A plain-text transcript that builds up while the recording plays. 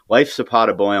life's a pot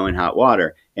of boiling hot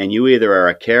water, and you either are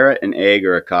a carrot, an egg,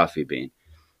 or a coffee bean.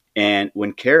 And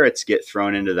when carrots get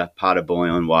thrown into the pot of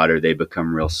boiling water, they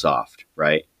become real soft,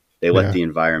 right? They let Yeah. the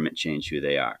environment change who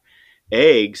they are.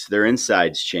 Eggs, their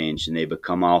insides change and they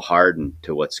become all hardened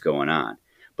to what's going on.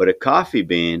 But a coffee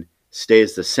bean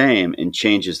stays the same and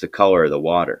changes the color of the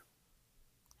water.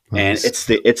 And Nice. it's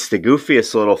the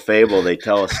goofiest little fable. They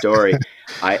tell a story.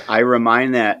 I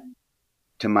remind that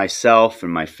to myself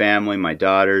and my family, my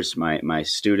daughters, my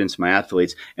students, my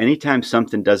athletes. Anytime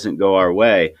something doesn't go our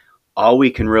way, all we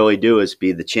can really do is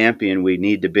be the champion we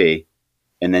need to be,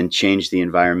 and then change the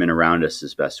environment around us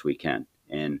as best we can.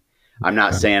 And I'm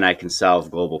not Yeah. saying I can solve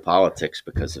global politics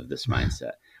because of this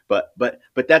mindset, but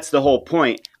that's the whole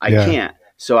point. I Yeah. can't,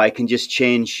 so I can just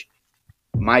change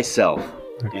myself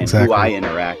and who I Exactly.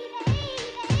 interact.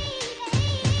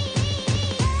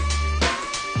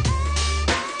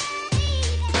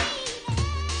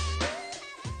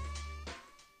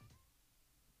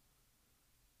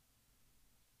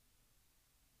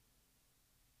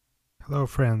 Hello,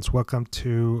 friends. Welcome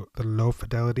to the Low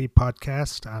Fidelity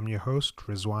Podcast. I'm your host,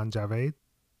 Rizwan Javed.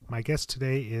 My guest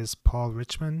today is Paul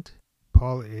Richmond.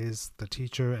 Paul is the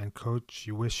teacher and coach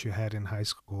you wish you had in high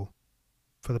school.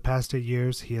 For the past 8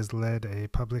 years, he has led a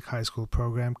public high school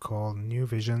program called New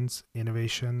Visions,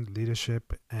 Innovation,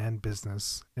 Leadership, and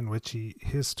Business, in which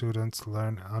his students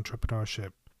learn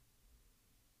entrepreneurship.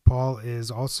 Paul is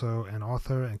also an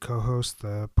author and co-hosts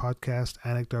the podcast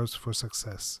Anecdotes for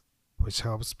Success, which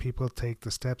helps people take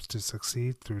the steps to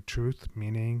succeed through truth,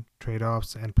 meaning,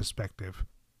 trade-offs, and perspective.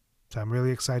 So I'm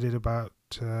really excited about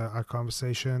our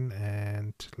conversation,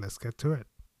 and let's get to it.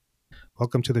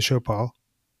 Welcome to the show, Paul.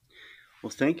 Well,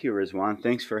 thank you, Rizwan.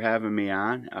 Thanks for having me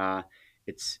on.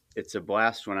 It's a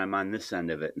blast when I'm on this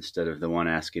end of it instead of the one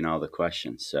asking all the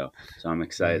questions. So I'm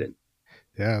excited.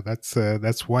 Yeah,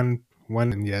 that's one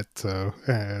and yet. So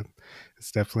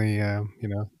it's definitely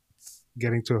it's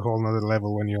getting to a whole nother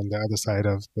level when you're on the other side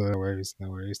of the no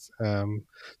worries. So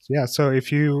yeah, so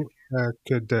if you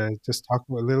could just talk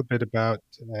a little bit about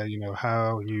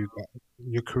how you got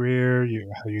your career,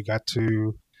 how you got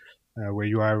to where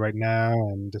you are right now,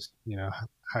 and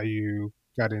how you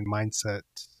got in mindset.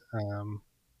 Um,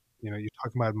 you're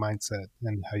talking about mindset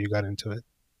and how you got into it.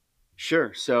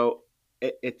 Sure. So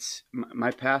it's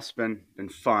my past's been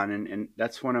fun, and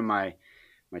that's one of my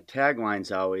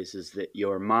taglines always is that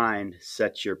your mind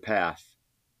sets your path.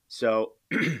 So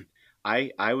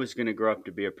I was going to grow up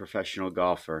to be a professional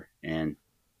golfer, and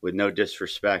with no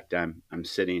disrespect, I'm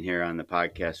sitting here on the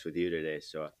podcast with you today.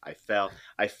 So I fell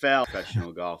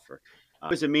professional golfer. It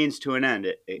was a means to an end.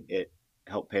 It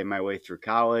helped pay my way through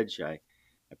college. I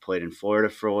played in Florida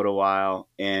for a little while,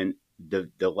 and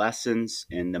the lessons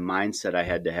and the mindset I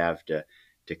had to have to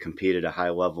compete at a high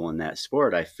level in that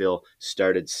sport, I feel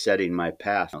started setting my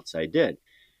path. Else I did.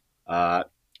 Uh,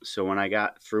 so when I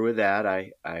got through with that,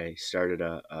 I started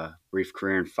a brief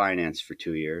career in finance for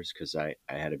 2 years because I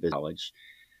had a business college.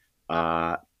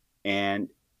 Uh, and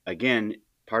again,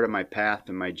 part of my path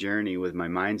and my journey with my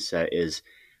mindset is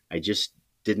I just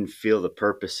didn't feel the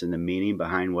purpose and the meaning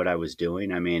behind what I was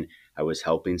doing. I mean, I was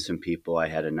helping some people, I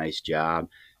had a nice job.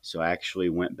 So I actually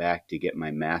went back to get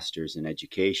my master's in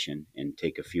education and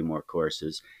take a few more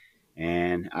courses.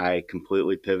 And I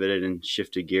completely pivoted and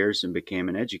shifted gears and became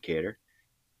an educator.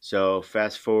 So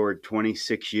fast forward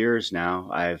 26 years now,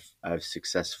 I've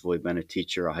successfully been a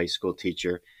teacher, a high school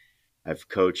teacher. I've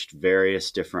coached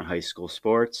various different high school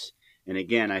sports. And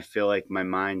again, I feel like my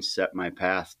mind set my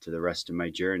path to the rest of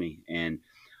my journey. And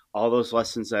all those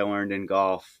lessons I learned in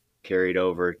golf carried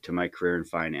over to my career in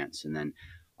finance. And then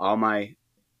all my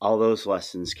all those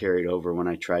lessons carried over when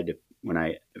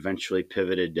I eventually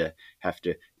pivoted to have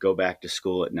to go back to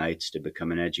school at nights to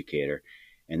become an educator.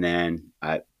 And then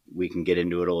we can get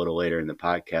into it a little later in the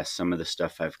podcast. Some of the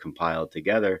stuff I've compiled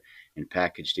together and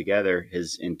packaged together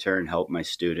has in turn helped my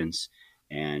students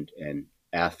and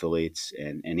athletes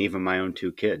and even my own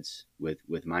two kids with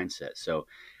mindset. So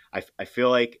I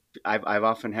feel like I've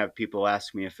often have people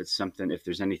ask me if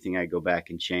there's anything I go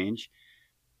back and change.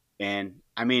 And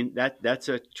I mean, that's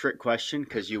a trick question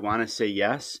because you want to say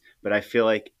yes, but I feel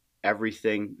like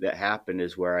everything that happened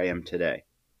is where I am today.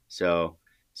 So,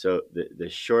 so the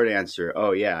short answer,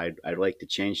 oh yeah, I'd like to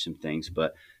change some things,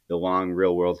 but the long,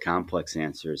 real world, complex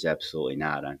answer is absolutely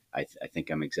not. I think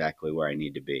I'm exactly where I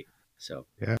need to be. So,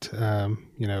 Yeah,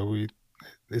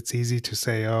 it's easy to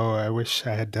say, "Oh, I wish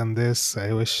I had done this."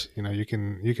 I wish, you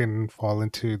can fall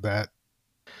into that,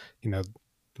 you know,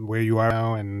 where you are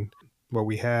now and what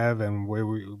we have and where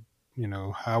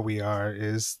how we are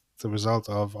is the result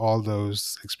of all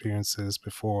those experiences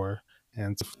before.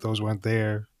 And if those weren't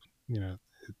there, you know,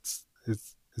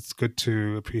 it's good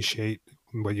to appreciate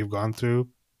what you've gone through,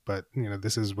 but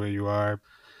this is where you are.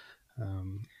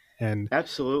 um, and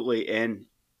Absolutely. And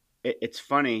it's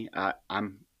funny.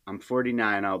 I'm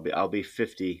 49. I'll be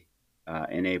 50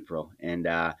 in April, and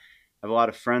I have a lot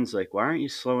of friends like, why aren't you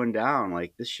slowing down?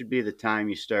 Like this should be the time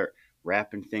you start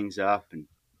wrapping things up and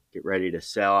get ready to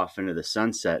sail off into the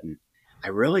sunset. And I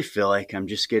really feel like I'm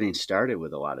just getting started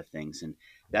with a lot of things, and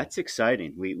that's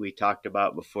exciting. We talked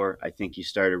about before. I think you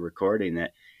started recording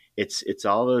that. It's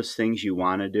all those things you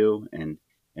want to do, and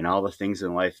all the things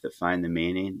in life that find the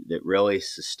meaning that really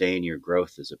sustain your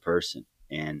growth as a person.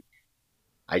 And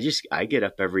I get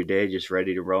up every day just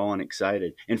ready to roll and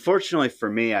excited. And fortunately for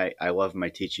me, I love my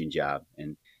teaching job,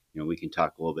 and we can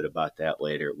talk a little bit about that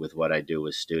later with what I do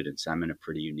with students. I'm in a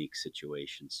pretty unique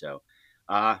situation, so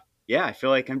yeah, I feel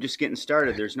like I'm just getting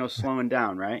started. There's no slowing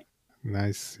down, right?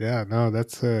 nice. Yeah, no,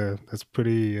 that's a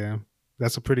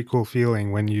pretty cool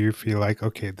feeling when you feel like,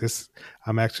 okay, this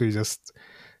I'm actually just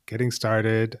getting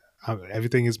started.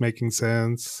 Everything is making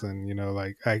sense, and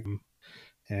like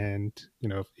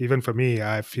even for me,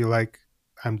 I feel like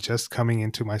I'm just coming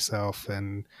into myself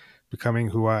and becoming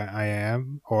who I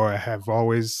am, or I have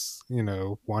always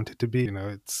wanted to be.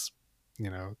 It's you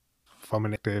know from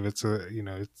an active, it's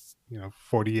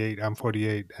 48. I'm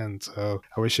 48, and so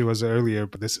I wish it was earlier,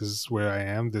 but this is where I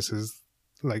am. This is,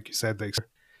 like you said,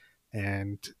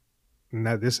 and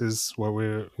now this is what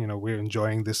we're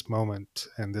enjoying this moment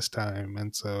and this time,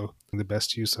 and so the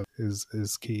best use of it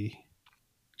is key.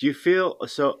 Do you feel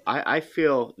so? I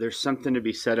feel there's something to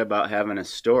be said about having a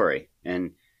story,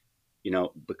 and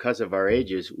because of our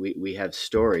ages, we have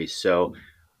stories. So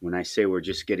when I say we're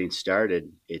just getting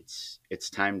started, it's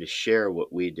time to share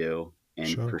what we do and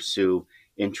Sure. pursue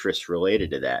interests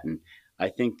related to that. And I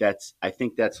think that's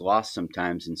lost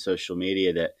sometimes in social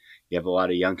media, that you have a lot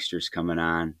of youngsters coming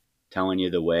on telling you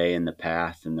the way and the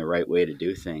path and the right way to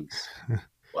do things.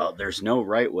 Well, there's no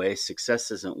right way. Success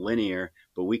isn't linear,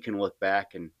 but we can look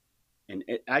back and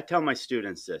I tell my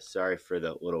students this. Sorry for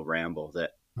the little ramble.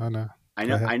 That Oh no, I go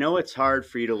know ahead. I know it's hard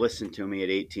for you to listen to me at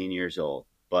 18 years old,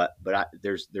 but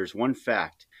there's one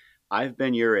fact. I've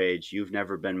been your age. You've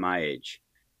never been my age.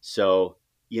 So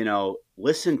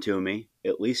listen to me.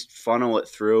 At least funnel it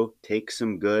through. Take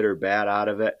some good or bad out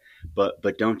of it,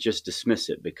 but don't just dismiss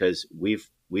it because we've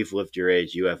lived your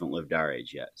age. You haven't lived our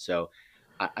age yet. So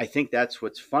I think that's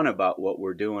what's fun about what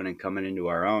we're doing and coming into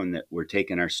our own. That we're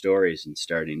taking our stories and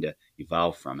starting to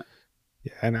evolve from it.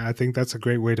 Yeah, and I think that's a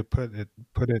great way to put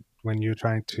it when you're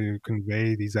trying to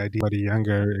convey these ideas. But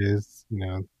younger is,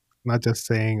 not just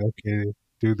saying, okay,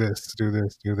 do this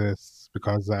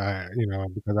because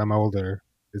because I'm older.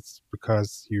 It's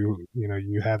because you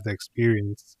have the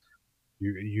experience.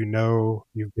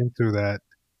 You've been through that,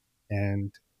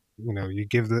 and you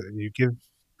give the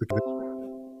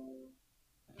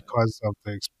because of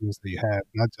the experience that you have,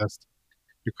 not just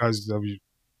because of you.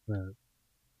 Uh,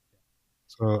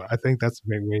 so I think that's a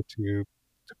great way to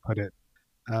put it.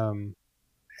 Um,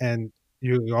 and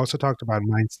you also talked about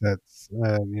mindsets.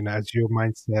 As your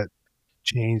mindset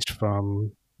changed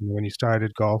from when you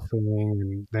started golfing,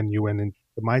 and then you went in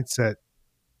the mindset.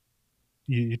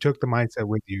 You took the mindset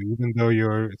with you, even though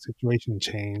your situation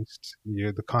changed,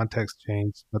 the context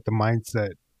changed, but the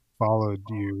mindset followed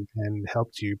you and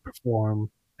helped you perform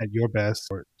at your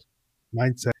best.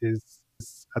 Mindset is,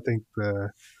 I think, the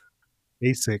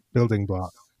basic building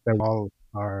block that we all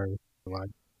are like.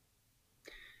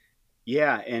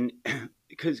 Yeah, and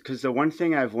because the one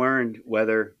thing I've learned,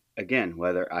 whether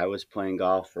I was playing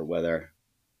golf or whether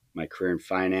my career in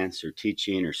finance or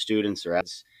teaching or students or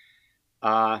ads,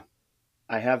 uh,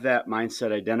 I have that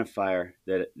mindset identifier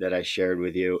that I shared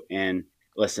with you. And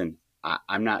listen,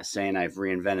 I'm not saying I've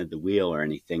reinvented the wheel or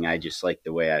anything. I just like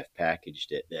the way I've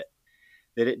packaged it.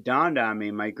 That it dawned on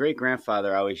me. My great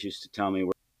grandfather always used to tell me,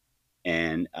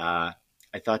 and I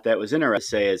thought that was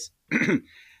interesting to say is.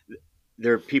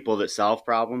 There are people that solve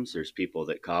problems, there's people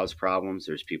that cause problems,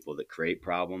 there's people that create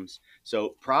problems. So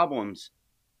problems,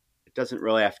 it doesn't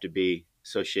really have to be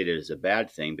associated as a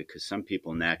bad thing, because some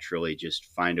people naturally just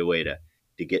find a way to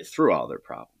get through all their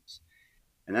problems.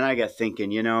 And then I got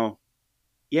thinking,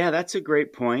 yeah, that's a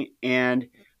great point. And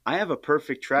I have a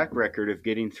perfect track record of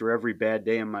getting through every bad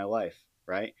day in my life,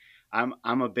 right? I'm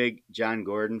a big John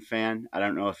Gordon fan. I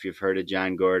don't know if you've heard of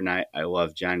John Gordon. I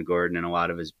love John Gordon and a lot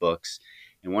of his books.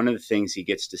 And one of the things he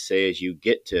gets to say is you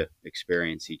get to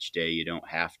experience each day. You don't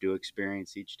have to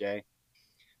experience each day.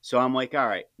 So I'm like, all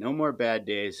right, no more bad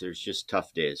days. There's just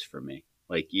tough days for me.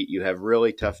 Like you have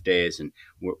really tough days, and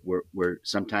we're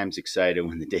sometimes excited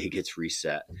when the day gets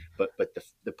reset. But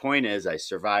the point is, I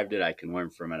survived it. I can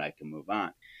learn from it. I can move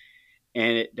on.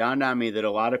 And it dawned on me that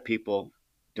a lot of people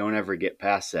don't ever get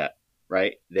past that,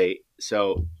 right? They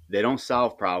don't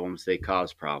solve problems, they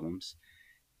cause problems,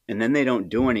 and then they don't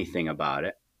do anything about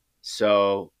it.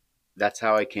 So that's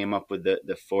how I came up with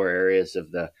the four areas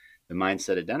of the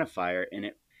mindset identifier.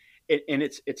 And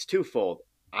it's twofold.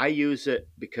 I use it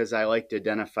because I like to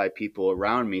identify people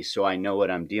around me so I know what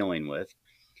I'm dealing with.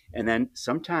 And then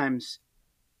sometimes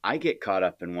I get caught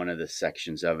up in one of the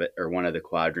sections of it or one of the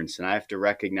quadrants, and I have to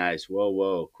recognize,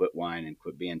 whoa, quit whining,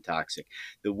 quit being toxic.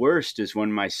 The worst is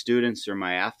when my students or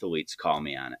my athletes call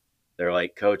me on it. They're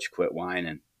like, Coach, quit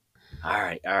whining. All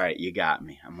right, you got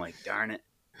me. I'm like, darn it.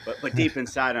 But deep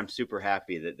inside, I'm super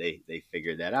happy that they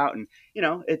figured that out. And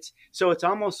it's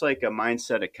almost like a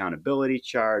mindset accountability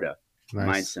chart, a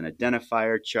Nice. mindset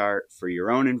identifier chart for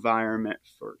your own environment,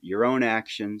 for your own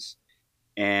actions,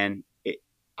 and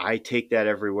I take that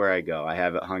everywhere I go. I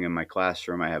have it hung in my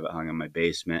classroom. I have it hung in my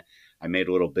basement. I made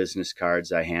little business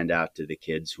cards I hand out to the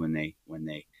kids when they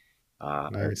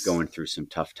are Nice. going through some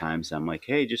tough times. I'm like,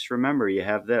 hey, just remember you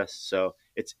have this. So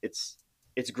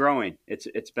it's growing.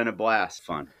 It's been a blast,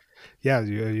 fun. Yeah,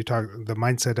 you talk the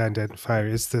mindset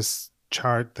identifier is this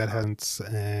chart that has,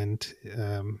 and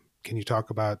can you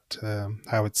talk about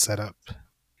how it's set up?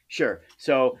 Sure.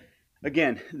 So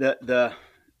again,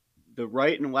 the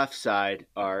right and left side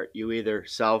are you either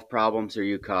solve problems or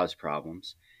you cause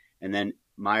problems, and then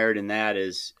mired in that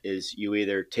is you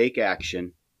either take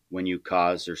action when you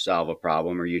cause or solve a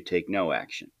problem or you take no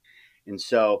action. And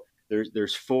so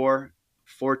there's four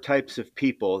types of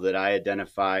people that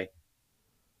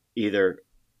either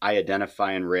I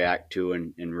identify and react to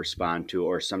and respond to,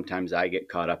 or sometimes I get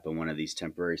caught up in one of these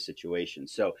temporary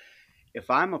situations. So if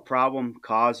I'm a problem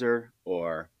causer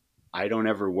or I don't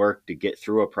ever work to get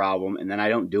through a problem and then I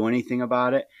don't do anything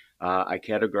about it, I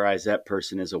categorize that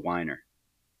person as a whiner.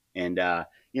 And,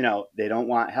 they don't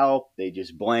want help. They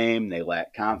just blame. They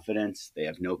lack confidence. They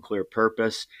have no clear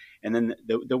purpose. And then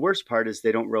the worst part is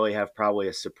they don't really have probably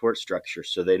a support structure.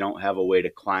 So they don't have a way to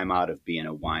climb out of being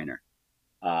a whiner.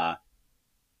 Uh,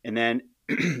 and then,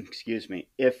 excuse me,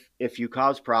 if you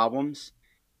cause problems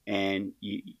and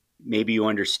maybe you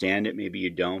understand it, maybe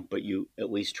you don't, but you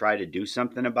at least try to do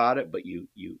something about it, but you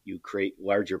create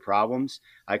larger problems,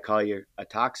 I call you a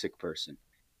toxic person.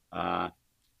 A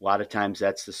lot of times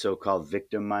that's the so-called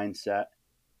victim mindset.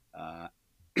 Uh,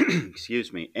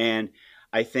 excuse me. And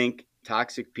I think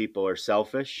toxic people are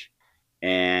selfish,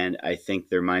 and I think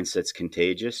their mindset's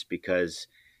contagious because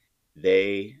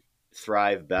they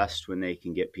thrive best when they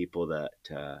can get people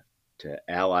to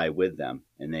ally with them,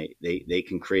 and they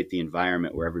can create the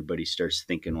environment where everybody starts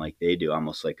thinking like they do,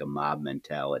 almost like a mob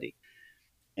mentality.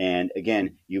 And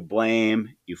again, you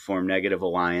blame, you form negative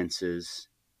alliances,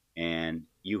 and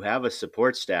you have a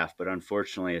support staff, but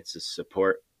unfortunately, it's a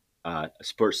support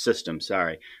system.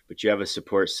 Sorry, but you have a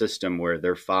support system where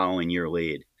they're following your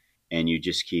lead, and you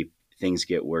just keep things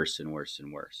get worse and worse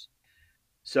and worse.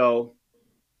 So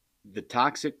the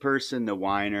toxic person, the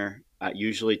whiner,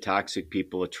 usually toxic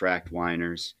people attract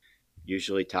whiners.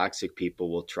 Usually, toxic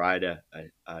people will try to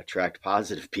attract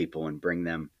positive people and bring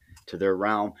them to their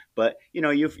realm. But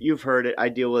you've heard it. I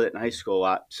deal with it in high school a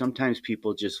lot. Sometimes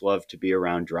people just love to be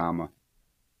around drama,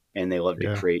 and they love to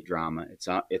Yeah. create drama.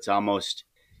 It's almost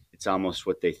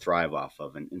what they thrive off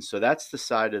of, and so that's the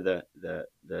side of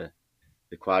the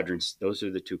quadrants. Those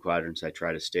are the two quadrants I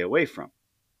try to stay away from.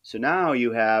 So now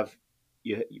you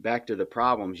back to the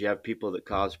problems. You have people that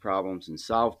cause problems and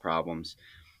solve problems.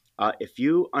 If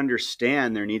you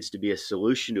understand there needs to be a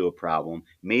solution to a problem,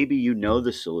 maybe you know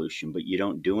the solution, but you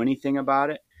don't do anything about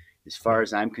it. As far Yeah.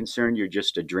 as I'm concerned, you're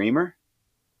just a dreamer.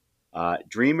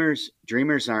 Dreamers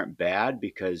aren't bad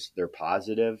because they're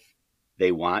positive.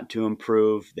 They want to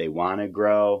improve. They want to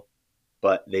grow,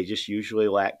 but they just usually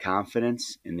lack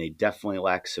confidence and they definitely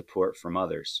lack support from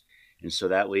others. And so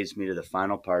that leads me to the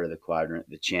final part of the quadrant,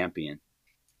 the champion.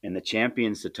 And the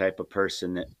champion's the type of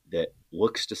person that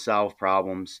looks to solve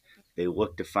problems, they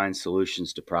look to find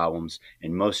solutions to problems,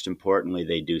 and most importantly,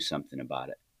 they do something about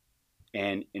it.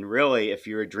 And really, if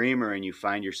you're a dreamer and you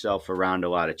find yourself around a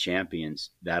lot of champions,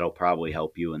 that'll probably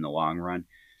help you in the long run.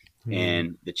 Mm,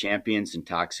 And the champions and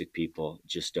toxic people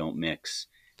just don't mix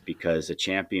because a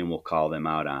champion will call them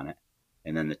out on it.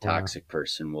 And then the wow. toxic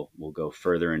person will go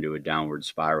further into a downward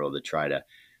spiral to try to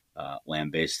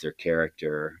lambaste their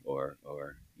character or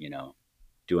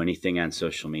do anything on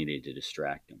social media to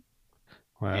distract them.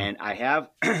 Wow. And I have,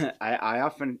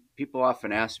 people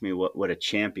often ask me what a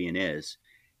champion is.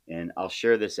 And I'll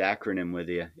share this acronym with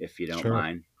you if you don't Sure.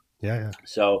 mind. Yeah. Yeah.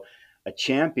 So a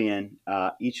champion,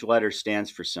 each letter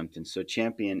stands for something. So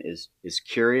champion is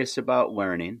curious about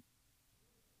learning,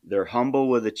 They're humble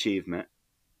with achievement.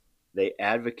 They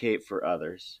advocate for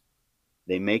others.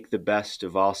 They make the best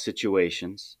of all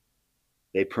situations.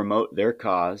 They promote their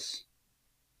cause.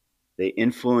 They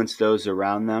influence those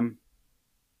around them.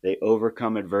 They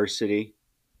overcome adversity,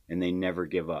 and they never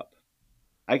give up.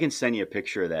 I can send you a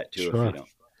picture of that too if you Sure. don't.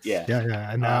 Yeah. Yeah,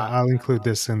 yeah, and Uh, I'll include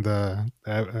this in the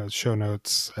show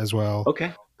notes as well,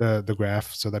 okay. the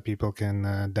graph, so that people can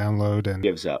download and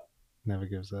Gives up. never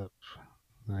gives up.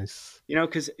 Nice.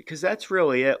 Because that's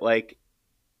really it. Like,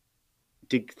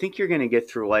 to think you're going to get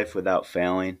through life without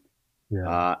failing, Yeah,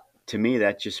 uh, to me,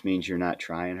 that just means you're not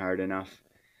trying hard enough.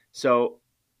 So,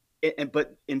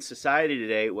 but in society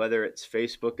today, whether it's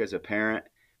Facebook as a parent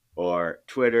or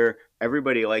Twitter,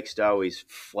 everybody likes to always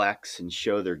flex and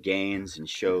show their gains and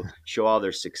show all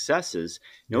their successes.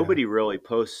 yeah, Nobody really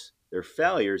posts their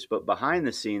failures, but behind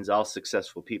the scenes, all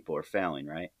successful people are failing,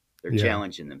 right? They're yeah,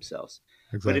 challenging themselves.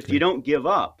 But if you exactly. don't give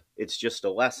up, it's just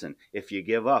a lesson. If you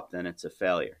give up, then it's a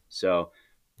failure. So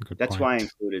Good that's why I point.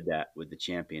 included that with the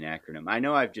champion acronym. I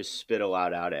know I've just spit a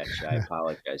lot out at you. I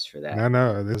apologize for that. No,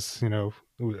 no, this,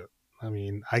 I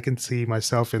mean, I can see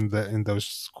myself in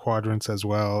those quadrants as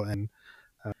well, and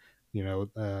you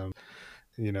know,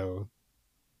 you know,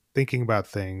 thinking about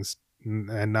things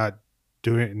and not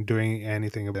doing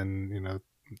anything, and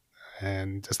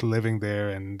and just living there,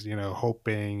 and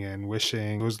hoping and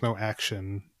wishing. There was no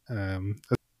action.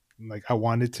 Like I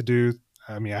wanted to do.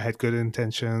 I mean, I had good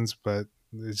intentions, but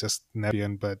it's just never.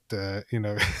 But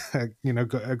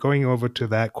going over to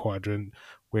that quadrant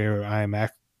where I'm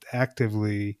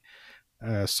actively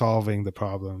solving the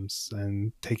problems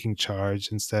and taking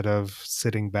charge instead of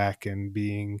sitting back and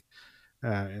being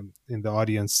in the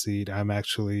audience seat. I'm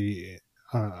actually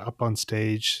up on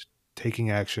stage, taking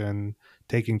action,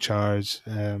 taking charge,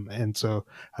 and so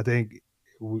I think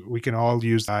we can all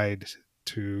use guide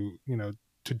to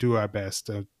to do our best,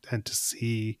 and to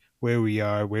see where we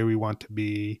are, where we want to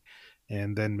be,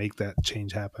 and then make that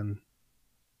change happen.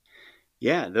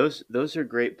 Yeah, those are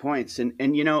great points. And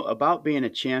about being a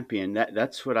champion,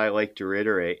 that's what I like to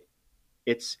reiterate.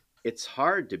 It's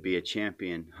hard to be a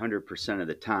champion 100% of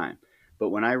the time. But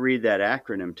when I read that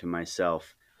acronym to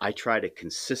myself, I try to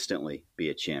consistently be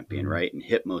a champion, Mm, right? And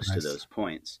hit most of nice. those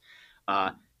points.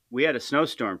 Uh, we had a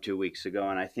snowstorm 2 weeks ago,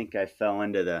 and I think I fell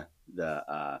into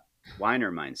the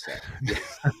whiner mindset.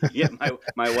 Yeah,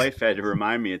 my wife had to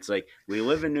remind me. It's like, we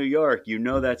live in New York,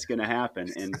 that's going to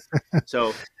happen. And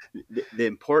so the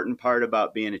important part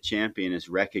about being a champion is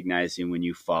recognizing when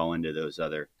you fall into those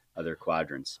other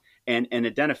quadrants, and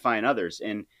identifying others.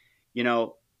 And you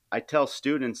know, I tell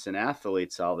students and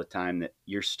athletes all the time that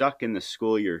you're stuck in the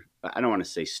school you're I don't want to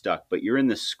say stuck, but you're in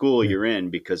the school Yeah, you're in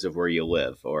because of where you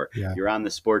live, or yeah, you're on the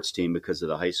sports team because of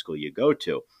the high school you go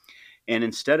to. And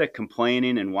instead of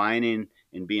complaining and whining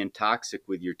and being toxic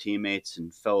with your teammates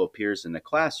and fellow peers in the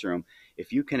classroom,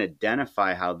 if you can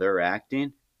identify how they're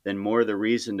acting, then more the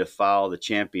reason to follow the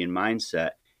champion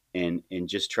mindset, and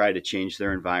just try to change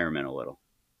their environment a little.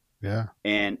 yeah,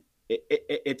 And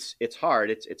it's hard.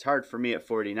 It's hard for me at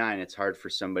 49. It's hard for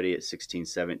somebody at 16,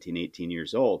 17, 18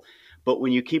 years old. But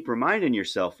when you keep reminding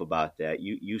yourself about that,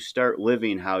 you start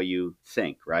living how you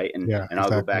think, right? And yeah, and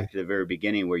I'll go exactly. back to the very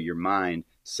beginning where your mind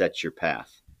sets your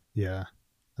path. Yeah.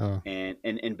 Oh,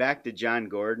 And back to John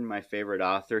Gordon, my favorite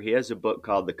author. He has a book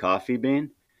called The Coffee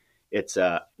Bean. It's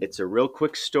a real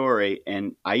quick story,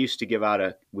 and I used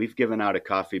to we've given out a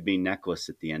coffee bean necklace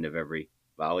at the end of every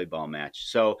volleyball match.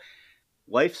 So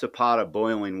life's a pot of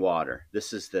boiling water.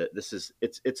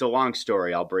 It's a long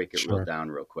story. I'll break it real sure. down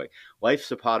real quick.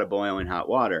 Life's a pot of boiling hot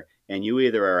water, and you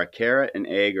either are a carrot, an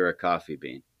egg, or a coffee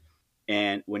bean.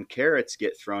 And when carrots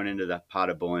get thrown into the pot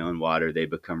of boiling water, they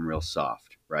become real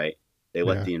soft, right? They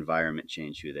let Yeah, the environment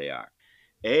change who they are.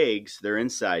 Eggs, their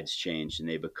insides change and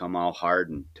they become all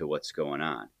hardened to what's going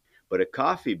on. But a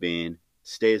coffee bean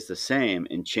stays the same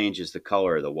and changes the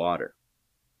color of the water.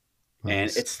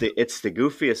 And nice. it's the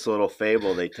goofiest little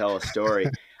fable. They tell a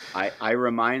story. I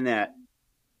remind that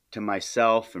to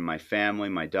myself and my family,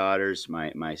 my daughters,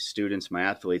 my students, my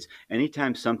athletes.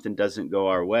 Anytime something doesn't go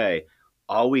our way,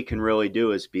 all we can really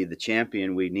do is be the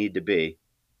champion we need to be,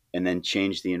 and then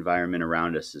change the environment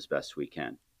around us as best we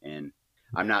can. And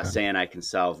I'm not Yeah, saying I can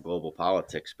solve global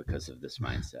politics because of this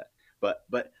mindset, but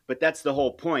that's the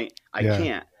whole point. I yeah,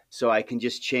 can't, so I can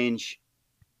just change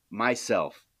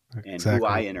myself and who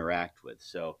I exactly. interact with.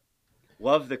 So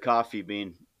love the coffee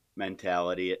bean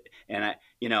mentality. And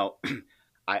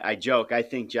I joke, I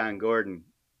think John Gordon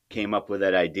came up with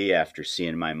that idea after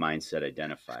seeing my mindset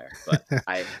identifier. But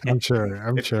I'm sure.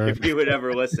 I'm sure. if he would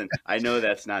ever listen, I know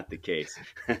that's not the case.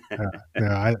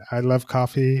 No, I love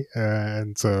coffee,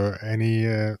 and so any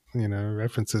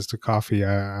references to coffee,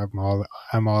 I'm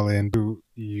all in.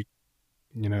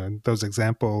 Those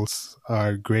examples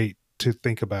are great to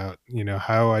think about.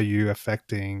 How are you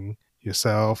affecting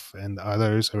yourself and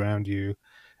others around you,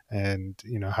 and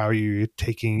how are you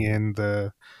taking in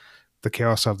the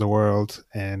chaos of the world,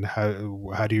 and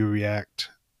how do you react?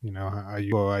 Are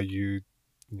you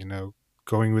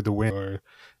going with the wind, or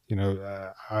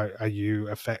are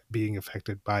you being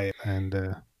affected by it? And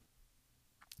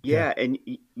yeah, Yeah, and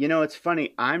it's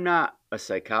funny. I'm not a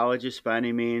psychologist by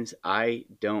any means. I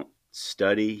don't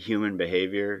study human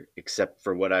behavior except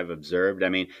for what I've observed. I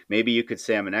mean, maybe you could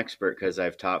say I'm an expert because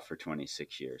I've taught for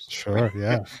 26 years, right? sure,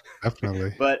 yeah,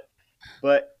 definitely, but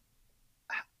but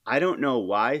I don't know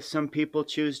why some people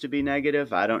choose to be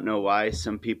negative. I don't know why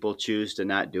some people choose to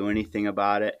not do anything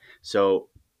about it. So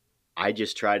I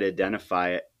just try to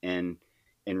identify it and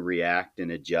react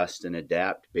and adjust and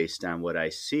adapt based on what I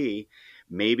see.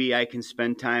 Maybe I can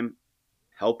spend time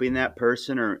helping that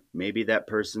person, or maybe that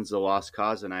person's a lost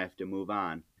cause and I have to move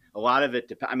on. A lot of it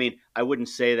depends. I mean, I wouldn't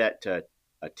say that to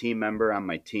a team member on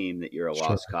my team that you're a sure,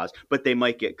 lost cause, but they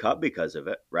might get cut because of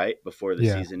it, right? Before the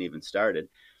yeah, season even started.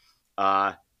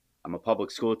 Uh, I'm a public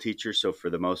school teacher, so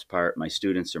for the most part, my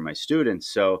students are my students.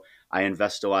 So I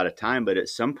invest a lot of time, but at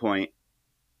some point,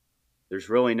 there's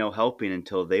really no helping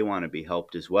until they want to be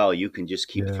helped as well. You can just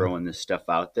keep yeah, throwing this stuff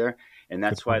out there. And good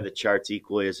that's why point. the chart's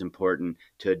equally as important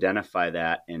to identify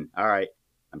that. And all right,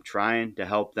 I'm trying to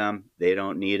help them. They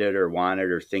don't need it or want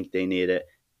it or think they need it.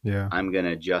 Yeah, I'm going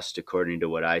to adjust according to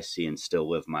what I see and still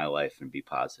live my life and be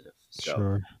positive. So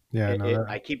sure, yeah, no,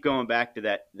 I keep going back to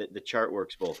that. The chart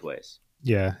works both ways.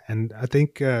 yeah, and I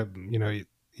think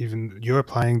even you're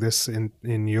applying this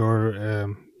in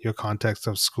your context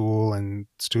of school and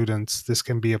students. This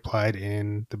can be applied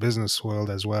in the business world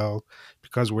as well,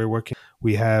 because we're working.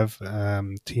 We have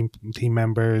team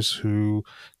members who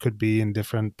could be in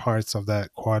different parts of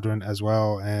that quadrant as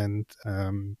well, and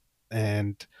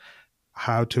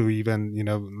how to even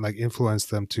like influence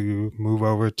them to move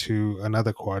over to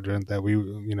another quadrant that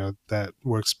that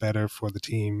works better for the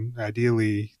team,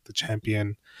 ideally the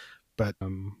champion, but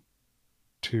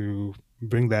to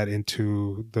bring that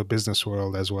into the business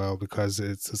world as well, because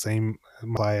it's the same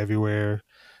apply everywhere.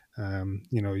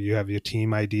 You have your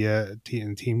team idea,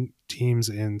 teams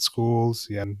in schools,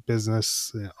 yeah, in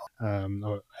business,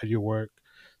 or at your work.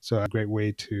 So a great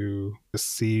way to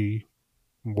see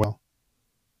well.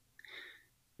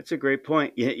 That's a great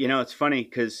point. It's funny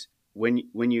because when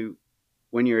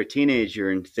you're a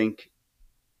teenager and think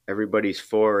everybody's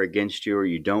for or against you, or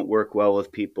you don't work well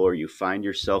with people, or you find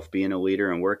yourself being a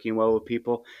leader and working well with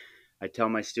people, I tell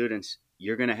my students,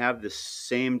 you're going to have the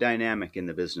same dynamic in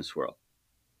the business world.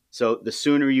 So the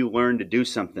sooner you learn to do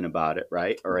something about it,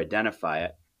 right, or identify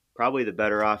it, probably the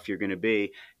better off you're going to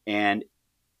be. And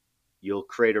you'll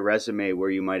create a resume where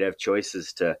you might have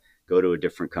choices to go to a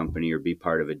different company or be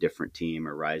part of a different team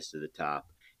or rise to the top.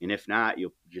 And if not,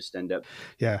 you'll just end up.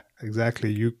 Yeah,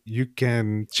 exactly. You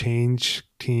can change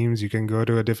teams, you can go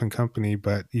to a different company,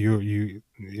 but you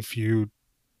if you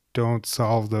don't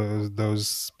solve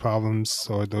those problems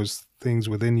or those things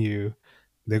within you,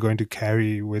 they're going to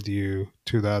carry with you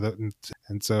to the other.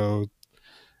 And so,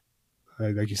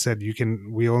 like you said,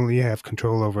 we only have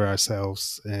control over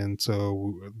ourselves, and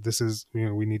so this is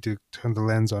we need to turn the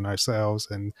lens on ourselves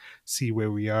and see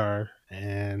where we are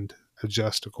and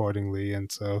adjust accordingly.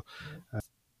 And so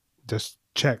just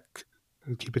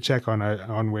keep a check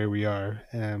on where we are.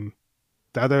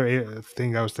 The other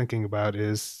thing I was thinking about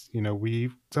is,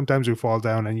 we sometimes we fall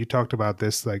down, and you talked about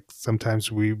this. Like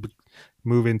sometimes we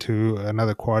move into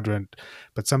another quadrant,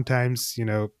 but sometimes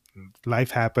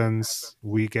life happens.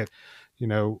 We get you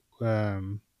know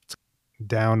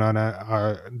down on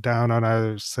down on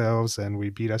ourselves, and we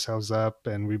beat ourselves up,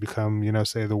 and we become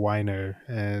say the whiner,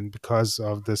 and because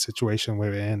of the situation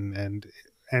we're in,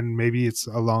 and maybe it's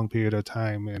a long period of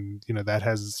time, and that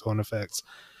has its own effects.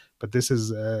 But this is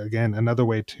again another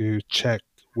way to check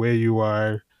where you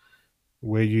are,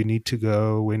 where you need to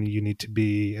go, when you need to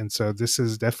be. And so this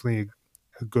is definitely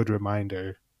a good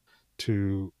reminder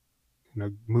to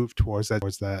move towards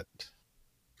that.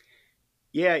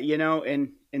 Yeah,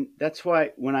 and that's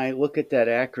why when I look at that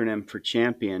acronym for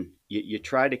champion, you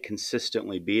try to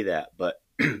consistently be that. But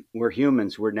we're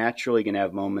humans; we're naturally going to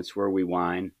have moments where we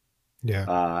whine, Yeah,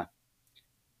 uh,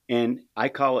 and I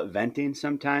call it venting.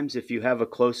 Sometimes, if you have a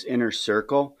close inner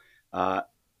circle,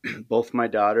 both my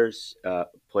daughters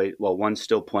play. Well, one's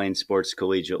still playing sports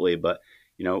collegiately, but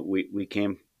we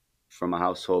came from a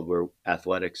household where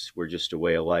athletics were just a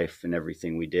way of life, and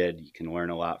everything we did, you can learn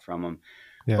a lot from them.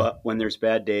 Yeah. But when there's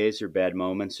bad days or bad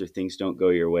moments or things don't go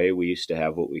your way, we used to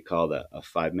have what we called a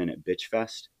 5 minute bitch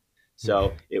fest.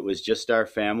 So it was just our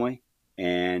family,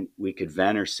 and we could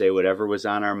vent or say whatever was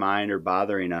on our mind or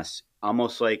bothering us,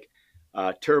 almost like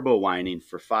turbo whining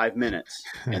for 5 minutes.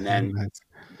 And Nice.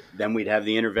 then we'd have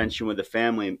the intervention with the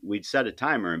family, and we'd set a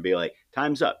timer and be like,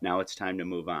 time's up, now it's time to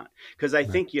move on. Because I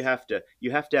think Nice. you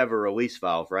have to have a release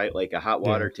valve, right? Like a hot Yeah.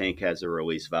 water tank has a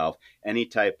release valve. Any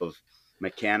type of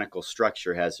mechanical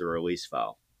structure has a release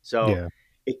valve. So Yeah.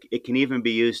 it can even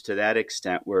be used to that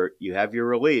extent, where you have your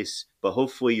release, but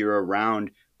hopefully you're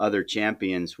around other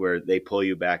champions where they pull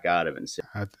you back out of it and say,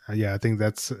 Yeah, I think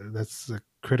that's a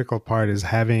critical part, is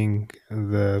having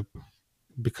the,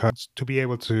 because to be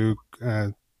able to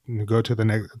go to the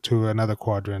next, to another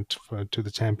quadrant, to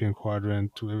the champion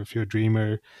quadrant. If you're a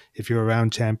dreamer, if you're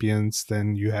around champions,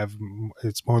 then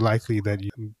it's more likely that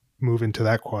you move into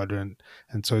that quadrant.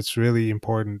 And so it's really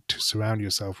important to surround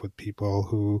yourself with people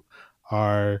who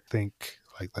are think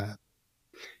like that.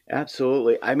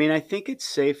 absolutely. I mean, I think it's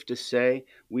safe to say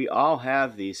we all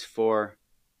have these four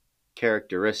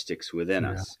characteristics within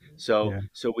Yeah. us. So Yeah.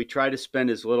 so we try to spend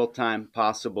as little time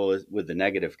possible with the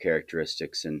negative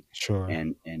characteristics, and Sure.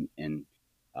 and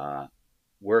uh,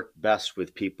 work best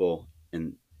with people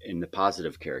in the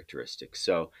positive characteristics.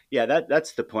 So yeah,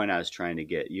 that's the point I was trying to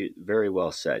get. You very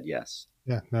well said. Yes.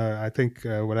 Yeah, no, I think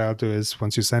what I'll do is,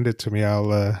 once you send it to me,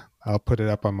 I'll put it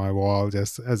up on my wall,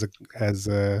 just as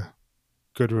a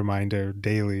good reminder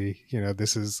daily.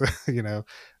 This is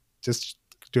just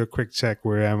do a quick check.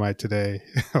 Where am I today?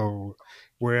 Or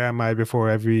where am I before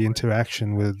every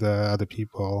interaction with other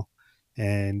people?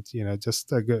 And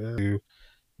just a good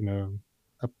you know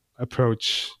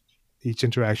approach each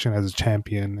interaction as a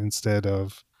champion instead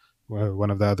of one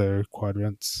of the other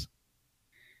quadrants.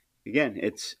 Again,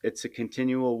 it's a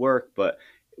continual work, but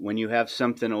when you have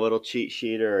something, a little cheat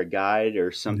sheet or a guide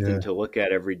or something Yeah, to look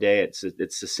at every day, it's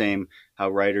the same how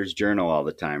writers journal all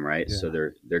the time, right? So yeah,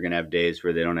 they're going to have days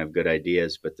where they don't have good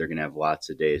ideas, but they're going to have lots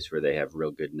of days where they have real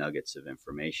good nuggets of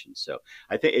information. So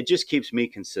I think it just keeps me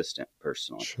consistent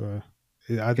personally. sure.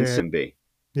 Are there Consistent be.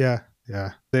 Yeah,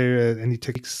 yeah. There any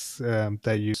techniques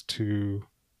that you use to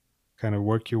kind of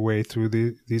work your way through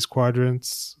these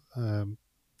quadrants?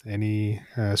 Any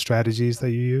strategies that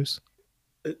you use?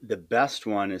 The best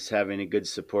one is having a good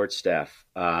support staff.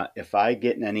 If I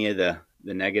get in any of the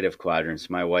negative quadrants,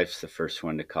 my wife's the first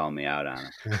one to call me out on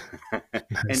them.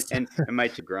 and Nice. and and my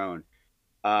two grown.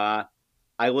 Uh,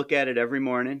 I look at it every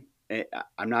morning.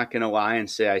 I'm not going to lie and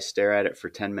say I stare at it for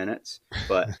 10 minutes,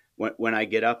 but when I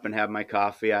get up and have my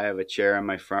coffee, I have a chair in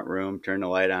my front room, turn the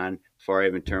light on before I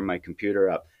even turn my computer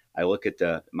up. I look at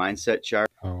the mindset chart,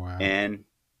 Oh wow. and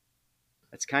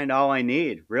that's kind of all I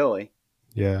need, really.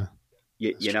 Yeah,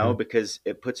 that's true. Because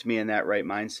it puts me in that right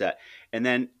mindset. And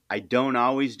then I don't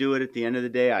always do it at the end of the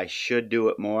day. I should do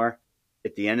it more.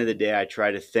 At the end of the day, I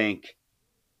try to think,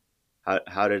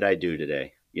 how did I do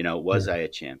today? Was Yeah, I a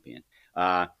champion?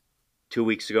 2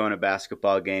 weeks ago in a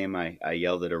basketball game, I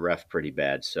yelled at a ref pretty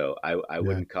bad. So I yeah,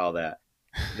 wouldn't call that.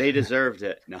 They deserved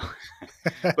it. No.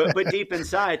 But deep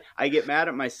inside, I get mad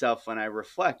at myself when I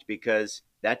reflect, because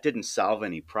that didn't solve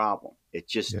any problem. It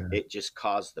just yeah, it just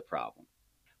caused the problem.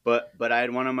 But I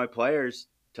had one of my players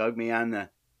tug me on the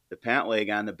pant leg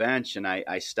on the bench, and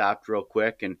I stopped real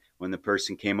quick, and when the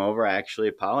person came over, I actually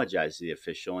apologized to the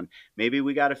official, and maybe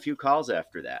we got a few calls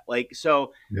after that. Like,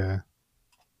 so yeah,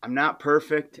 I'm not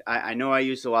perfect. I know I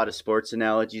used a lot of sports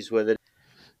analogies with it.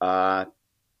 Uh,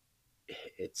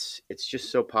 it's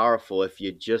just so powerful if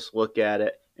you just look at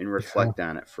it and yeah. reflect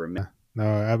on it for a minute. No,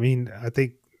 I mean, I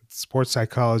think sports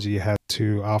psychology has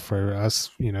to offer us,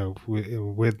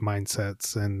 with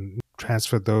mindsets, and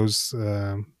transfer those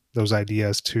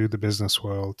ideas to the business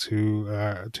world, to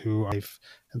life.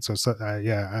 And so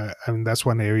yeah, I mean, that's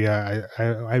one area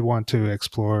I want to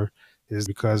explore, is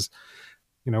because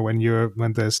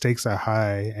when the stakes are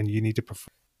high and you need to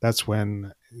perform, that's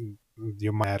when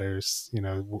your matters.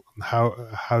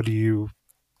 How do you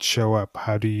show up?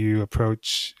 How do you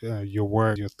approach your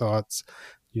work, your thoughts?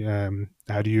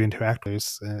 How do you interact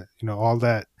with others? All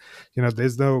that.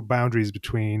 There's no boundaries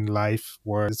between life,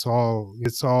 work. It's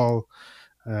all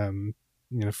um,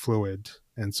 fluid.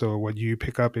 And so what you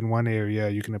pick up in one area,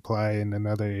 you can apply in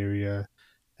another area.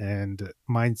 And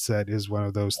mindset is one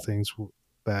of those things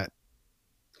that,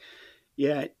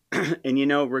 Yeah,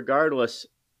 and regardless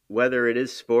whether it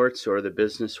is sports or the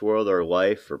business world or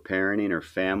life or parenting or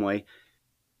family,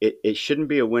 it shouldn't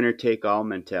be a winner take all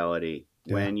mentality.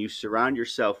 yeah, When you surround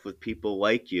yourself with people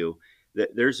like you,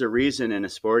 there's a reason in a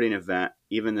sporting event,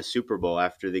 even the Super Bowl,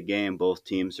 after the game, both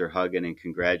teams are hugging and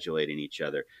congratulating each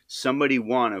other. Somebody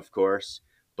won, of course,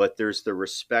 but there's the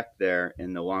respect there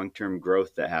and the long term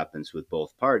growth that happens with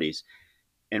both parties.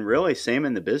 And really, same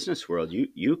in the business world.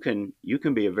 You can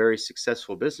be a very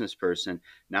successful business person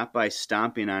not by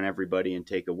stomping on everybody and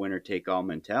take a winner take all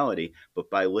mentality, but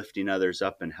by lifting others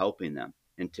up and helping them.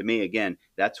 And to me, again,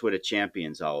 that's what a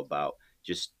champion's all about.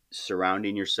 Just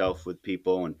surrounding yourself with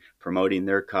people and promoting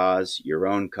their cause, your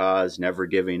own cause, never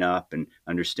giving up, and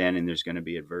understanding there's going to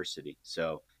be adversity.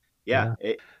 So, yeah,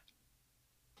 Yeah.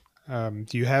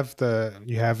 Do you have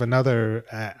another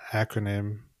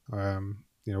acronym,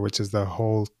 which is the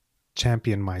whole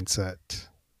champion mindset?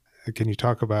 Can you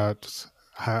talk about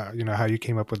how you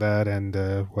came up with that and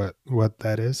what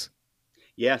that is?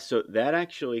 yeah. So that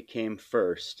actually came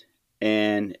first,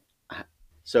 and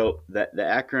so the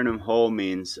acronym WHOLE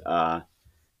means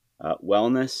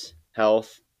wellness,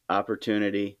 health,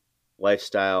 opportunity,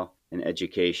 lifestyle, and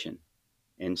education.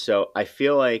 And so I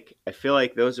feel like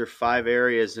those are five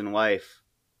areas in life.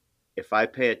 If I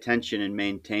pay attention and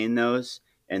maintain those,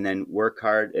 and then work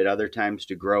hard at other times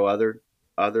to grow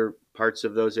other parts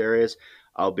of those areas,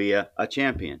 I'll be a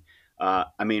champion.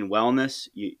 I mean, wellness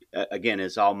again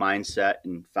is all mindset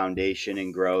and foundation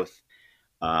and growth.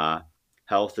 Uh,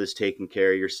 Health is taking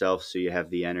care of yourself so you have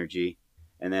the energy.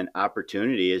 And then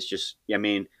opportunity is just, I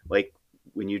mean, like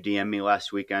when you DM me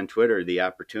last week on Twitter, the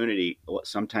opportunity,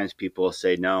 sometimes people will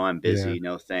say, no, I'm Yeah, busy.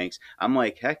 No, thanks. I'm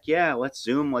like, heck yeah, let's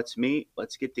Zoom, let's meet,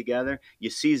 let's get together. You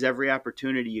seize every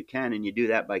opportunity you can, and you do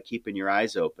that by keeping your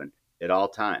eyes open at all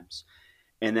times.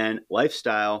 And then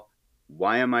lifestyle,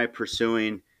 why am I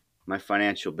pursuing my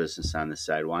financial business on the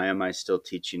side? Why am I still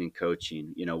teaching and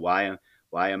coaching?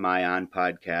 Why am I on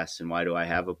podcasts, and why do I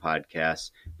have a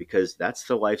podcast? Because that's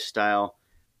the lifestyle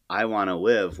I want to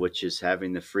live, which is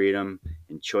having the freedom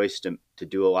and choice to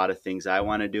do a lot of things I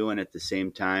want to do, and at the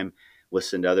same time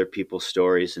listen to other people's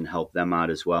stories and help them out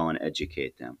as well and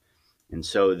educate them. And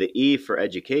so the E for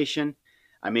education,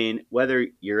 I mean, whether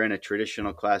you're in a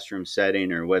traditional classroom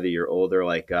setting or whether you're older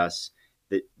like us,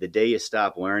 the day you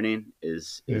stop learning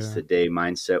is yeah, the day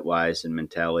mindset wise and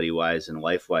mentality wise and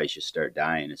life wise you start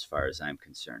dying, as far as I'm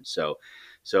concerned. So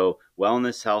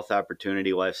wellness, health,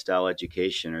 opportunity, lifestyle,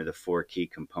 education are the four key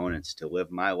components to live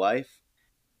my life.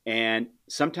 And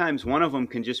sometimes one of them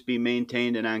can just be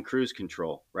maintained and on cruise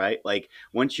control, right? Like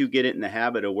once you get it in the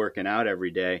habit of working out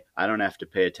every day, I don't have to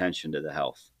pay attention to the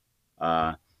health.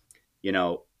 Uh, you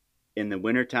know, in the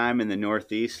wintertime in the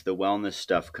Northeast, the wellness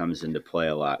stuff comes into play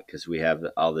a lot because we have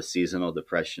all the seasonal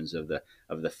depressions of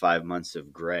the 5 months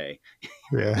of gray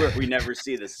yeah. where we never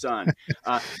see the sun.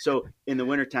 So in the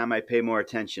wintertime, I pay more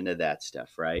attention to that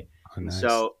stuff, right? Oh, And nice.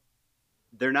 so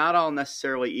they're not all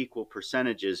necessarily equal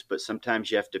percentages, but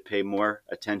sometimes you have to pay more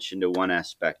attention to one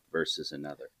aspect versus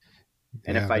another.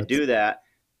 And Yeah, if I that's do that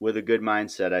with a good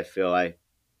mindset, I feel I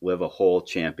live a whole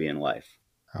champion life.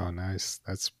 oh nice.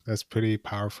 That's pretty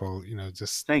powerful.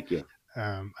 Just Thank you.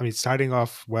 I mean, starting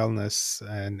off wellness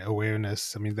and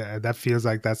awareness. I mean, that feels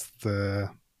like that's the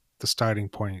starting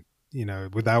point.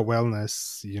 Without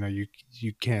wellness,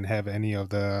 you can't have any of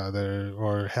the other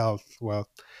or health. Well,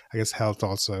 I guess health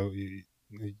also.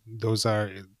 Those are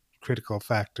critical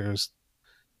factors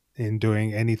in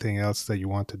doing anything else that you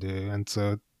want to do, and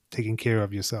so taking care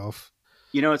of yourself.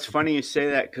 It's funny you say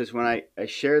that because when I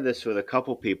share this with a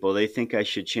couple people, they think I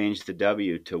should change the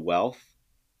W to wealth.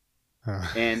 Uh,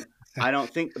 And I don't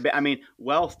think, I mean,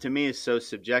 wealth to me is so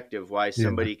subjective. Why yeah,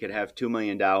 somebody could have $2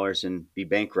 million and be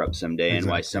bankrupt someday, and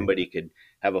why exactly. somebody could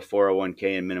have a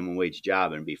 401k and minimum wage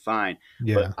job and be fine. But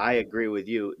Yeah, I agree with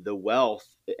you. The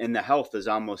wealth and the health is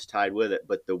almost tied with it.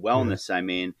 But the yeah, wellness, I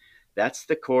mean, that's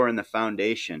the core and the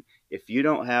foundation. If you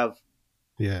don't have,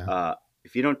 yeah, uh,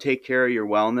 if you don't take care of your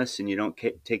wellness and you don't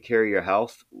take care of your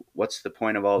health, what's the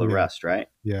point of all the yeah. rest, right?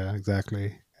 Yeah,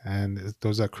 exactly. And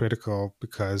those are critical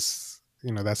because,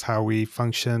 that's how we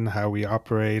function, how we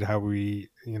operate, how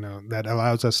that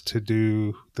allows us to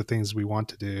do the things we want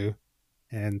to do.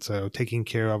 And so taking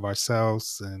care of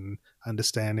ourselves and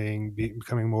understanding,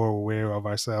 becoming more aware of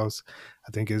ourselves,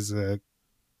 I think is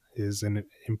an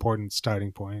important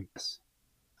starting point. Yes.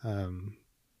 Um,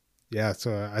 yeah,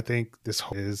 so I think this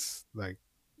is like,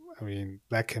 I mean,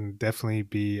 that can definitely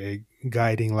be a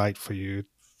guiding light for you,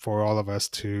 for all of us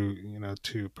to,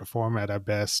 to perform at our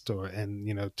best, or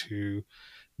and to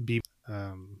be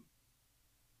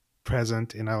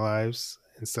present in our lives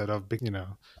instead of big,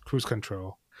 cruise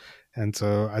control. And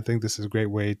so I think this is a great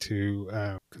way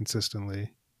to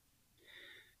consistently.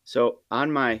 So on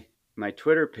my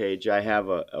Twitter page, I have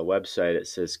a website. It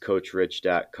says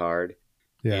coachrich.card.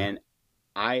 Yeah, And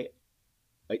I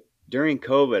during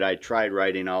COVID, I tried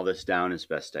writing all this down as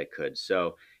best I could.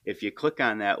 So if you click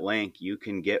on that link, you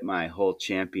can get my whole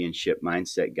championship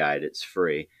mindset guide. It's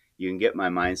free. You can get my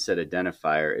mindset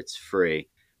identifier. It's free.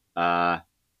 I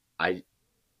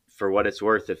For what it's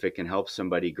worth, if it can help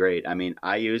somebody, great. I mean,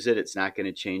 I use it. It's not going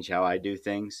to change how I do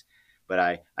things, but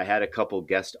I had a couple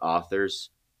guest authors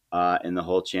in the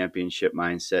whole championship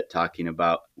mindset talking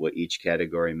about what each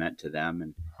category meant to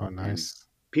them, Oh, and nice.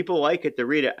 people like it to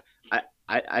read it.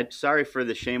 I'm sorry for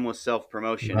the shameless self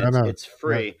promotion. No, no, It's no,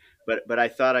 free, but I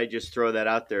thought I'd just throw that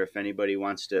out there if anybody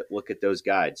wants to look at those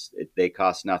guides. They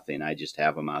cost nothing. I just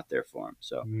have them out there for them.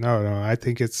 So no, no. I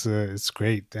think it's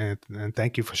great, and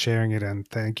thank you for sharing it, and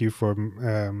thank you for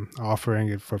offering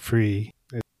it for free.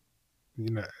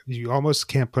 You almost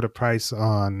can't put a price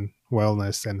on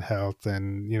wellness and health,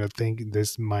 and think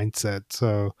this mindset.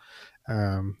 So,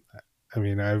 um, I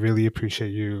mean, I really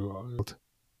appreciate you.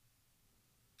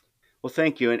 well,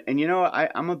 thank you. And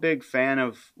I'm a big fan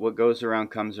of what goes around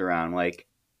comes around. Like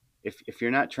if you're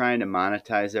not trying to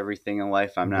monetize everything in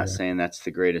life, I'm not Yeah, saying that's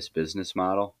the greatest business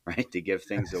model, right? To give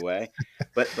things away.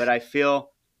 But I feel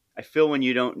when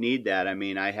you don't need that. I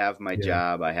mean, I have my yeah,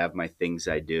 job, I have my things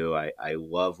I do. I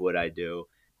love what I do.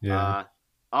 yeah.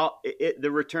 Uh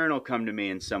the return will come to me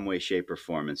in some way, shape, or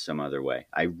form in some other way.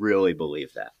 I really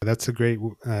believe that. That's a great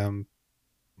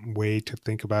way to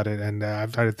think about it, and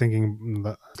I've started thinking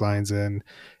those lines, and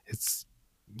it's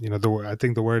I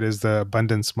think the word is the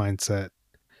abundance mindset.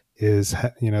 Is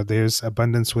there's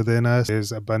abundance within us.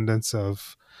 There's abundance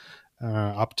of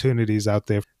opportunities out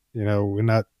there. We're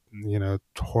not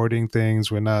hoarding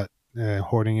things. We're not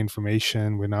hoarding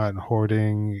information. We're not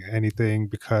hoarding anything,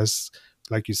 because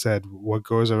like you said, what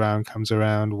goes around comes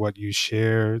around. What you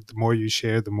share, the more you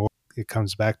share, the more it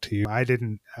comes back to you.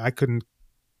 I couldn't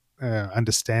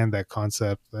understand that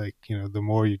concept. Like, the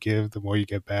more you give, the more you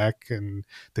get back, and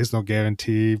there's no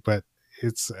guarantee. But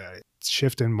it's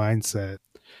shift in mindset.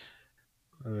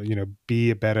 Be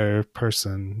a better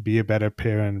person, be a better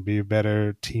parent, be a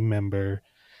better team member,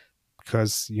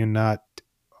 because you're not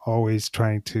always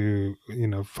trying to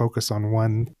focus on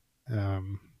one.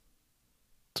 Um,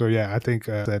 so yeah, I think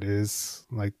that is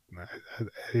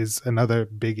another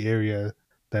big area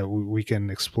that we can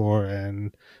explore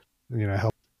and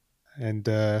help. And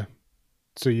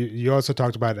so you also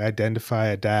talked about identify,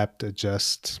 adapt,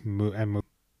 adjust, move, and move.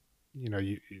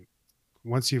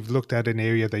 Once you've looked at an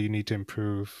area that you need to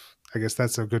improve, I guess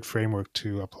that's a good framework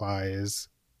to apply, is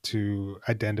to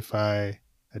identify,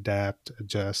 adapt,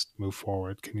 adjust, move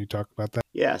forward. Can you talk about that?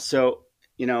 Yeah. So,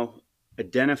 you know,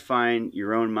 identifying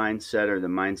your own mindset or the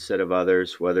mindset of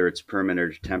others, whether it's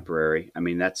permanent or temporary, I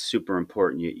mean, that's super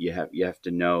important. You have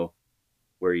to know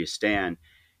where you stand.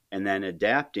 And then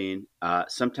adapting,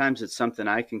 sometimes it's something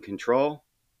I can control.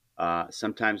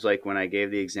 Sometimes, like when I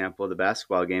gave the example of the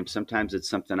basketball game, sometimes it's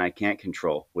something I can't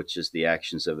control, which is the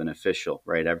actions of an official,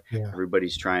 right? Yeah.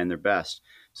 Everybody's trying their best.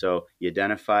 So you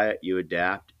identify it, you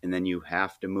adapt, and then you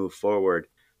have to move forward.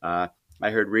 Uh,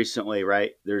 I heard recently,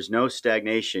 right? There's no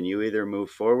stagnation. You either move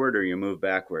forward or you move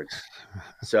backwards.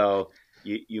 So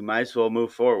you might as well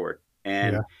move forward. Yeah.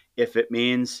 And if it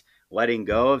means letting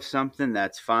go of something,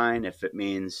 that's fine. If it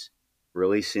means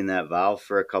releasing that valve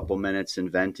for a couple minutes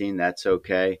and venting, that's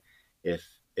okay.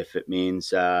 If it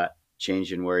means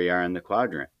changing where you are in the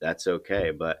quadrant, that's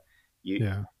okay. But you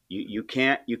Yeah. you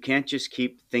can't just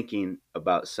keep thinking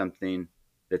about something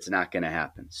that's not going to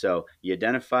happen. So you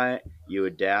identify it, you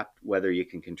adapt, whether you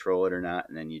can control it or not,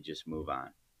 and then you just move on.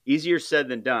 Easier said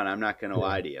than done. I'm not going to Yeah.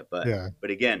 lie to you, Yeah.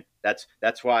 but again, that's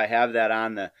why I have that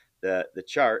on the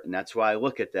chart, and that's why I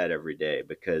look at that every day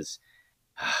because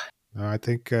No, I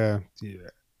think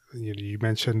you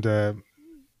mentioned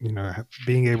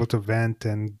being able to vent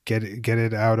and get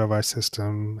it out of our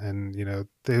system, and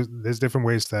there's different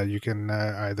ways that you can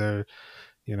either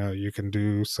you can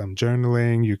do some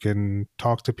journaling, you can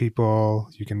talk to people,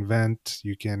 you can vent,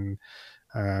 you can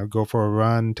go for a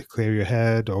run to clear your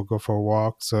head, or go for a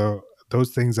walk. So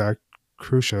those things are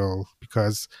crucial,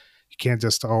 because you can't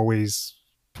just always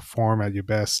perform at your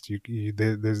best.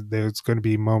 There's going to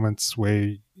be moments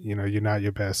where you're not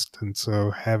your best, and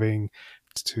so having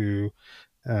to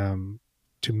um,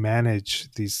 to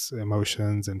manage these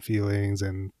emotions and feelings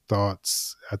and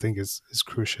thoughts, I think is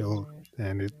crucial,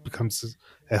 and it becomes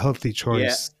a healthy yeah,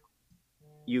 choice.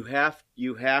 you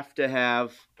have to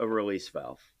have a release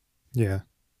valve. Yeah,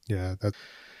 yeah. That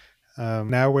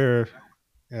now we're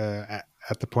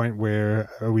at the point where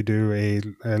we do a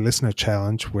listener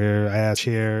challenge, where I ask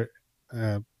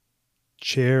uh,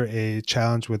 share a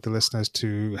challenge with the listeners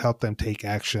to help them take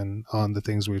action on the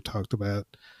things we've talked about.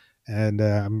 And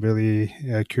I'm really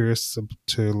curious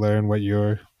to learn what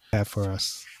your have for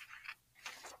us?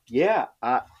 Yeah,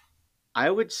 I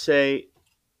would say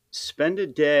spend a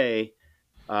day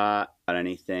about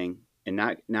anything and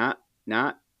not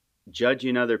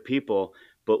judging other people,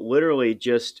 but literally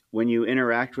just when you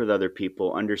interact with other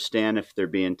people, understand if they're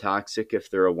being toxic, if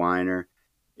they're a whiner,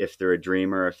 if they're a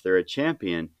dreamer, if they're a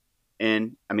champion.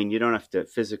 And I mean, you don't have to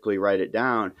physically write it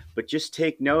down, but just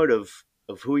take note of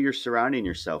who you're surrounding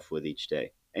yourself with each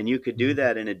day. And you could do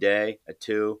that in a day, a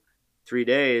 2, 3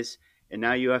 days. And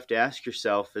now you have to ask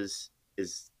yourself, is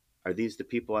are these the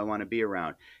people I want to be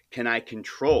around? Can I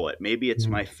control it? Maybe it's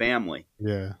Mm, my family.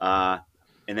 yeah, Uh,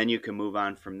 and then you can move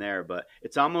on from there. But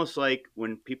it's almost like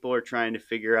when people are trying to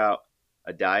figure out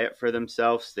a diet for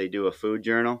themselves, they do a food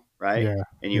journal, right? yeah,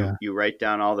 And yeah. you write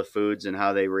down all the foods and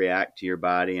how they react to your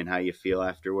body and how you feel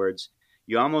afterwards.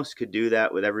 You almost could do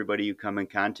that with everybody you come in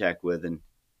contact with, and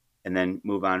then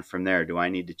move on from there. Do I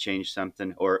need to change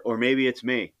something, or maybe it's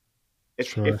me?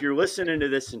 Sure. If you're listening to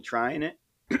this and trying it,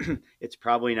 it's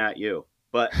probably not you.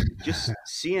 But just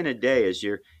seeing a day, is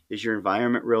your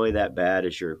environment really that bad?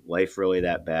 Is your life really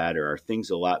that bad, or are things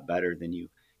a lot better than you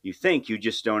think? You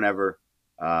just don't ever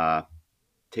uh,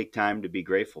 take time to be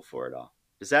grateful for it all.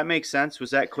 Does that make sense?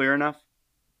 Was that clear enough?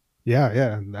 Yeah,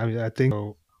 yeah. I mean, I think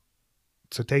so.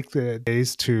 To take the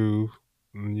days to,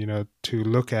 to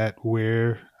look at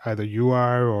where either you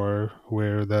are or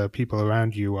where the people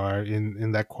around you are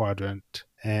in that quadrant,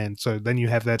 and so then you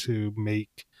have that to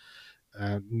make.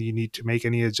 You need to make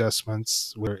any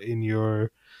adjustments where in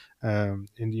your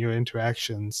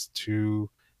interactions to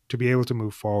be able to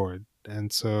move forward.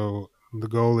 And so the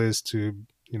goal is to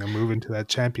move into that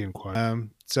champion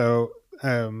quadrant.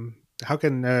 How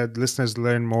can listeners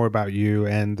learn more about you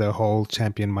and the whole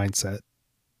champion mindset?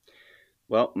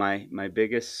 Well, my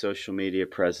biggest social media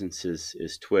presence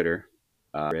is Twitter,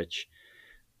 Rich.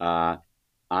 Uh,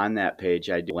 on that page,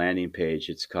 I do a landing page.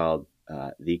 It's called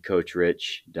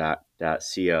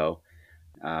thecoachrich.co.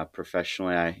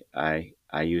 Professionally, I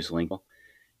use LinkedIn,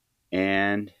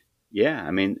 and yeah,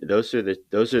 I mean those are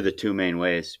the two main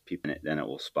ways people. Then it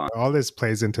will spawn. All this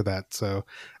plays into that. So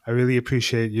I really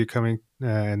appreciate you coming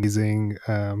and using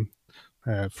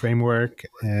framework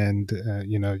and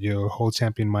your whole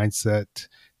champion mindset,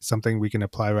 something we can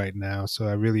apply right now. So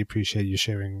I really appreciate you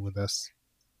sharing with us.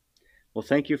 Well,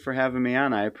 thank you for having me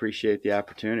on. I appreciate the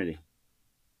opportunity.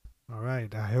 All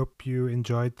right. I hope you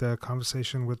enjoyed the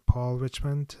conversation with Paul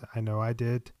Richmond. I know I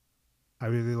did. I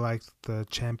really liked the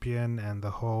champion and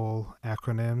the whole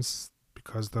acronyms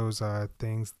because those are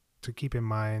things to keep in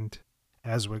mind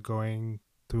as we're going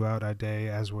throughout our day,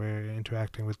 as we're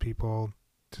interacting with people,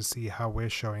 to see how we're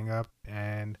showing up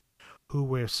and who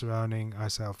we're surrounding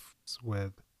ourselves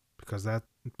with, because that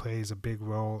plays a big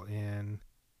role in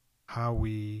how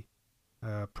we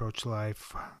approach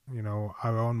life.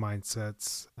 Our own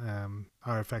mindsets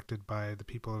are affected by the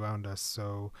people around us.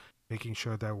 So making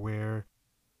sure that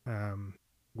um,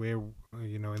 we're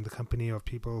in the company of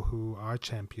people who are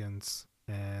champions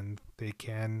and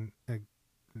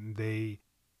they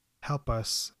help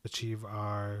us achieve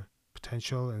our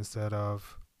potential instead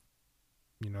of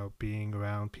being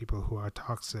around people who are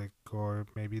toxic, or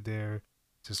maybe they're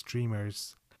just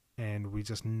dreamers and we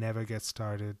just never get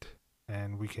started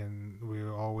and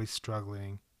we're always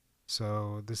struggling.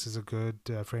 So this is a good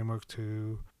framework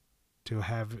to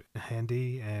have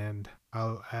handy, and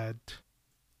I'll add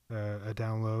a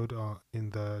download in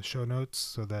the show notes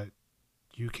so that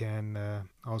you can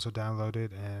also download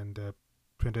it and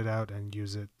print it out and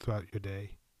use it throughout your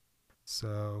day.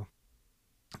 So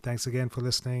thanks again for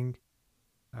listening.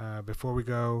 Before we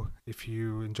go, if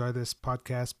you enjoy this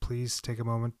podcast, please take a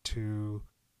moment to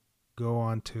go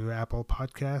on to Apple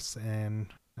Podcasts and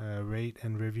rate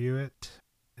and review it,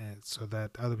 and so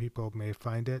that other people may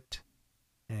find it.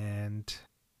 And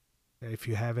if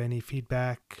you have any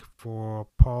feedback for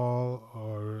Paul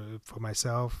or for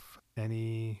myself,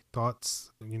 any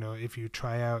thoughts, if you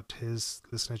try out his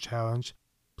listener challenge,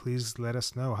 please let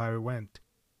us know how it went.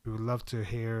 We would love to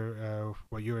hear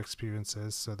what your experience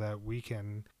is so that we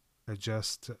can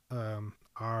adjust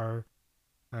our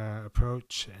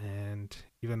approach and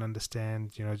even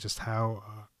understand, just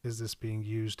how is this being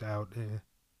used out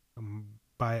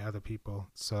by other people.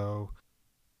 So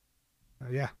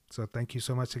yeah, so thank you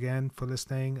so much again for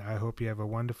listening. I hope you have a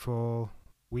wonderful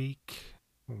week,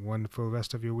 wonderful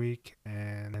rest of your week,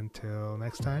 and until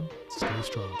next time, stay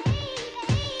strong.